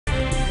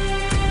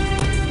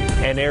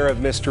An air of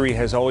mystery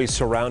has always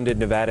surrounded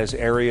Nevada's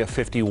Area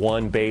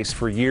 51 base.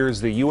 For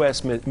years, the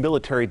U.S.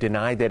 military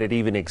denied that it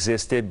even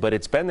existed, but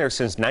it's been there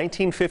since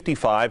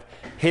 1955,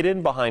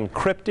 hidden behind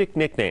cryptic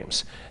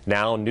nicknames.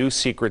 Now, new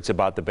secrets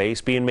about the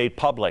base being made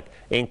public,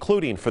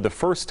 including, for the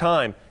first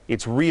time,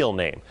 its real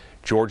name.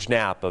 George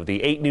Knapp of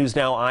the 8 News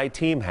Now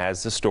I-Team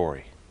has the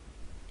story.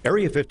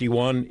 Area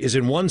 51 is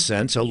in one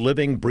sense a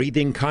living,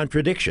 breathing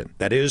contradiction.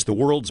 That is, the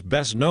world's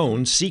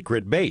best-known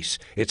secret base.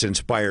 It's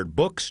inspired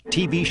books,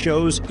 TV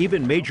shows,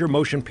 even major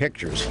motion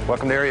pictures.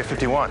 Welcome to Area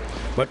 51.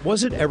 But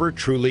was it ever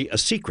truly a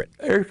secret?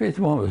 Area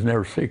 51 was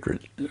never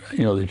secret,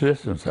 the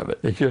existence of it.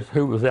 It's just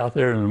who was out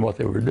there and what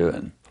they were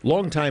doing.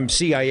 Longtime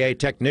CIA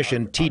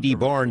technician T.D.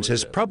 Barnes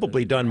has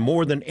probably done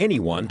more than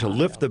anyone to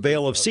lift the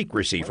veil of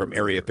secrecy from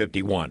Area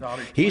 51.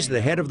 He's the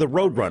head of the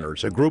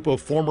Roadrunners, a group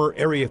of former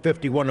Area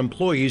 51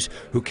 employees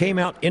who came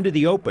out into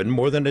the open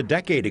more than a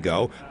decade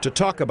ago to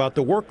talk about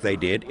the work they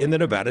did in the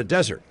Nevada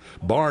desert.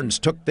 Barnes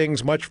took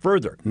things much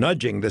further,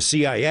 nudging the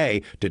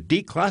CIA to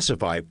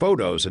declassify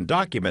photos and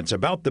documents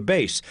about the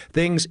base,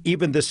 things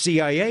even the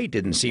CIA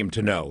didn't seem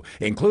to know,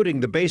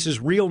 including the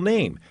base's real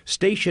name.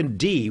 Station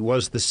D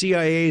was the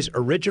CIA's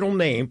original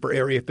name for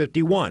Area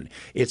 51.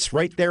 It's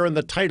right there in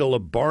the title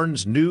of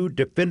Barnes' new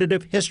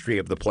definitive history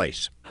of the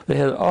place. They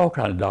had all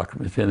kinds of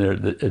documents in there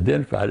that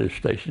identified as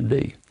Station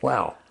D.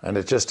 Wow. And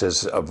it just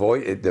has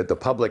the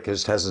public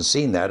hasn't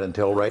seen that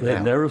until right now.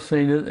 They've never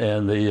seen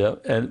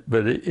it,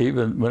 but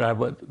even when I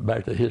went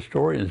back to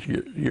historians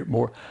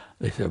more,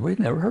 they said, we've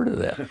never heard of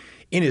that.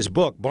 In his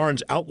book,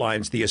 Barnes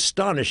outlines the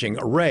astonishing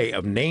array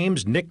of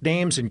names,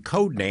 nicknames, and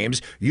code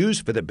names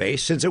used for the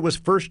base since it was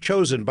first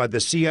chosen by the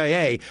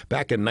CIA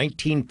back in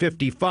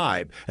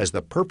 1955 as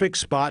the perfect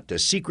spot to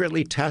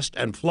secretly test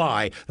and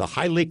fly the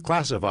highly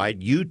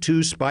classified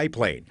U-2 spy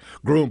plane.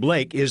 Groom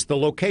Lake is the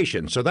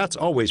location, so that's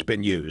always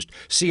been used.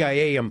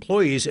 CIA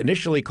employees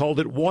initially called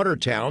it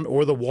Watertown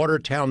or the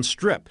Watertown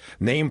Strip,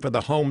 named for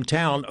the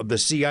hometown of the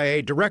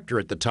CIA director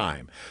at the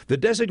time. The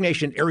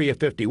designation Area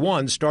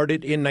 51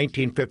 started in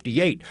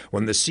 1958.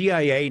 When the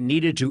CIA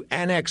needed to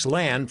annex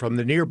land from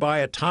the nearby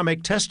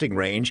atomic testing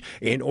range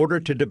in order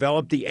to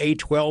develop the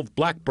A-12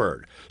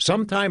 Blackbird.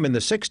 Sometime in the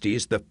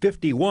 60s, the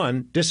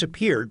 51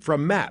 disappeared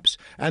from maps,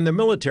 and the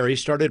military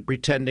started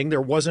pretending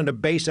there wasn't a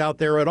base out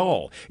there at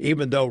all,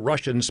 even though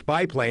Russian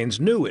spy planes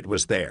knew it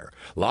was there.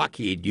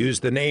 Lockheed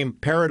used the name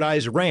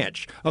Paradise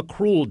Ranch, a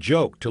cruel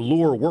joke to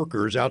lure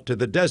workers out to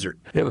the desert.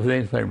 It was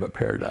anything but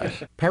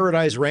paradise.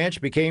 Paradise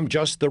Ranch became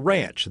just the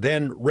ranch,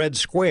 then Red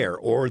Square,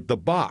 or the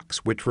Box,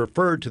 which referred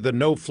to the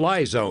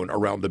no-fly zone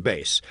around the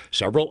base.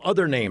 Several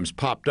other names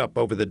popped up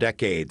over the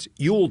decades: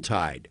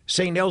 Yuletide,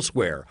 St.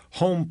 Elsewhere,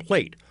 Home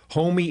Plate,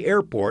 Homey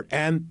Airport,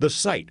 and The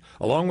Site,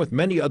 along with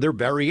many other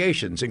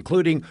variations,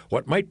 including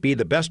what might be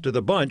the best of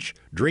the bunch,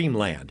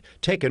 Dreamland,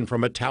 taken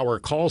from a tower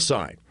call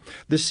sign.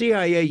 The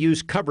CIA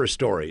used cover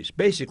stories,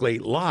 basically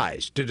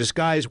lies, to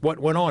disguise what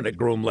went on at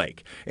Groom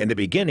Lake. In the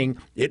beginning,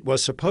 it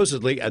was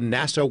supposedly a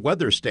NASA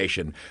weather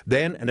station,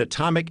 then an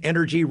atomic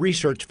energy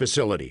research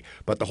facility.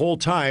 But the whole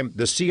time,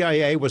 the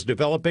CIA was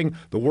developing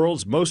the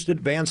world's most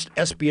advanced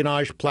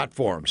espionage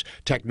platforms,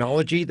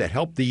 technology that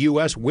helped the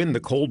U.S. win the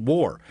Cold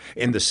War.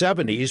 In the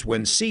 70s,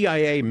 when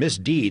CIA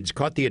misdeeds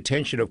caught the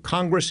attention of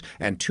Congress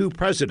and 2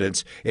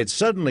 presidents, it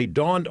suddenly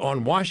dawned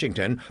on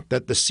Washington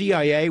that the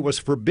CIA was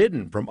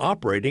forbidden from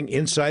operating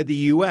inside the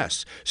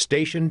U.S.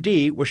 Station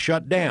D was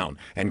shut down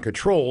and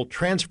control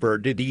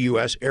transferred to the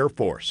U.S. Air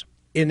Force.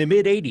 In the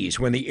mid-'80s,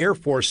 when the Air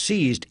Force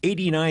seized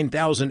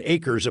 89,000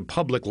 acres of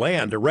public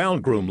land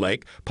around Groom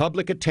Lake,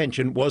 public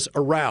attention was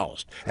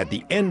aroused. At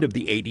the end of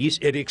the 80s,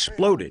 it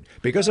exploded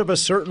because of a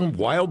certain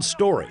wild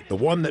story, the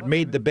one that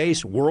made the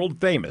base world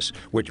famous,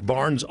 which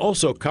Barnes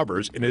also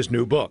covers in his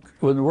new book.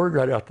 When the word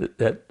got out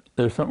that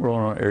there's something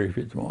going on in Area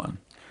 51,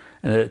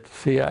 and that the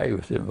CIA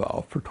was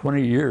involved for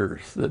 20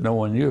 years that no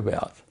one knew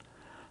about.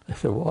 They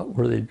said, what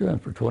were they doing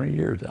for 20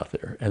 years out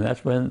there? And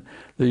that's when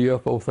the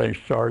UFO thing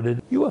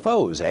started.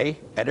 UFOs, eh?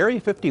 At Area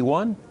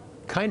 51?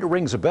 Kind of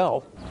rings a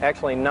bell.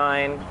 Actually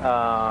 9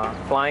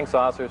 flying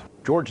saucers.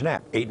 George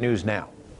Knapp, 8 News Now.